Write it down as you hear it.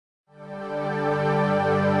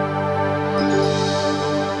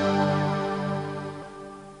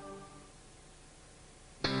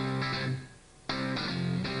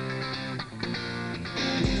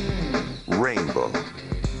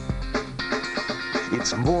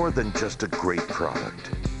It's more than just a great product.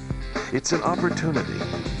 It's an opportunity.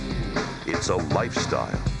 It's a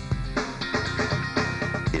lifestyle.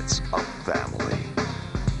 It's a family.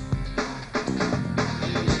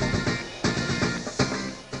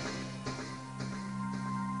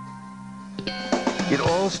 It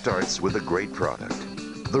all starts with a great product.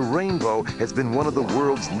 The Rainbow has been one of the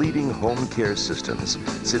world's leading home care systems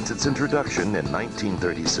since its introduction in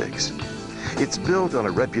 1936. It's built on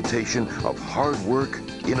a reputation of hard work,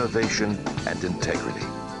 innovation, and integrity.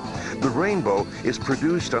 The Rainbow is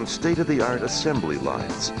produced on state-of-the-art assembly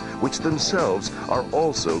lines, which themselves are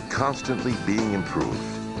also constantly being improved.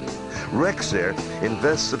 Rexair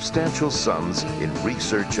invests substantial sums in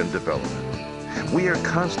research and development. We are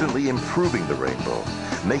constantly improving the Rainbow,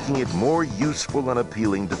 making it more useful and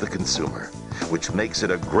appealing to the consumer, which makes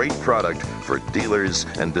it a great product for dealers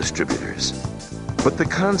and distributors. But the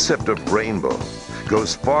concept of Rainbow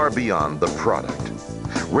goes far beyond the product.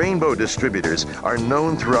 Rainbow distributors are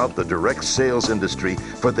known throughout the direct sales industry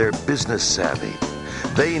for their business savvy.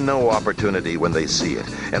 They know opportunity when they see it,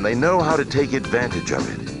 and they know how to take advantage of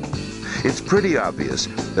it. It's pretty obvious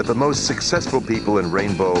that the most successful people in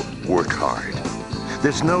Rainbow work hard.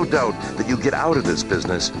 There's no doubt that you get out of this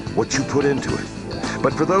business what you put into it.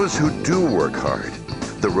 But for those who do work hard,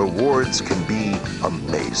 the rewards can be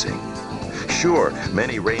amazing. Sure,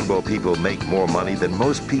 many Rainbow people make more money than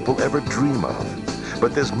most people ever dream of.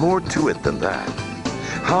 But there's more to it than that.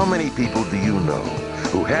 How many people do you know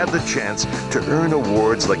who had the chance to earn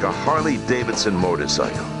awards like a Harley-Davidson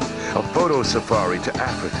motorcycle, a photo safari to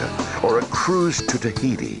Africa, or a cruise to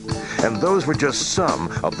Tahiti? And those were just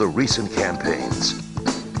some of the recent campaigns.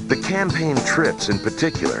 The campaign trips in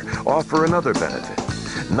particular offer another benefit.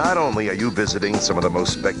 Not only are you visiting some of the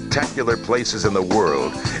most spectacular places in the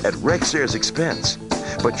world at Rexair's expense,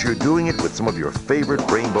 but you're doing it with some of your favorite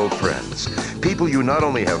Rainbow friends. People you not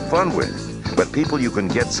only have fun with, but people you can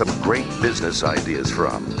get some great business ideas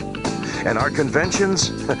from. And our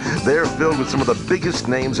conventions, they're filled with some of the biggest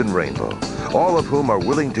names in Rainbow, all of whom are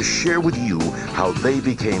willing to share with you how they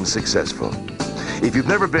became successful. If you've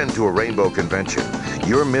never been to a Rainbow convention,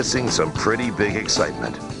 you're missing some pretty big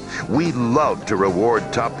excitement. We love to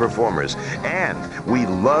reward top performers, and we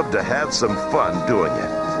love to have some fun doing it.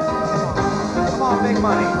 Come on, big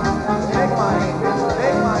money. Big money.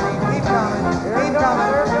 Big money. Keep coming. Keep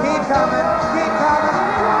coming. Keep coming. Keep coming.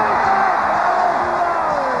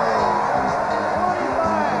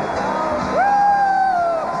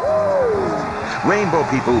 Rainbow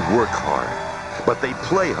people work hard, but they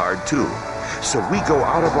play hard too. So we go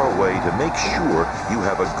out of our way to make sure you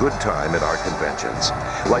have a good time at our conventions.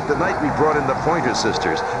 Like the night we brought in the Pointer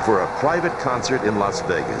Sisters for a private concert in Las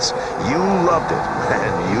Vegas. You loved it,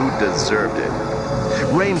 and you deserved it.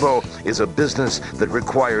 Rainbow is a business that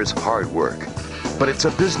requires hard work, but it's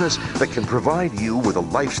a business that can provide you with a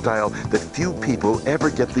lifestyle that few people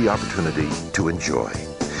ever get the opportunity to enjoy.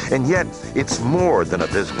 And yet, it's more than a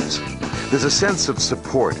business. There's a sense of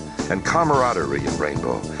support and camaraderie in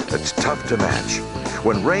Rainbow that's tough to match.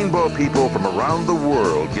 When Rainbow people from around the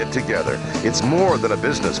world get together, it's more than a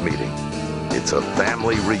business meeting. It's a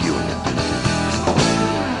family reunion.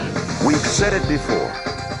 We've said it before,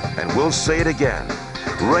 and we'll say it again.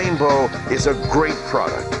 Rainbow is a great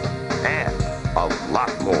product, and a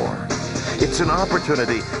lot more. It's an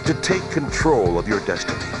opportunity to take control of your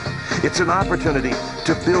destiny. It's an opportunity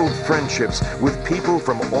to build friendships with people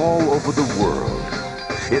from all over the world.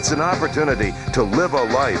 It's an opportunity to live a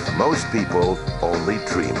life most people only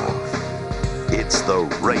dream of. It's the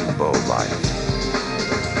Rainbow life.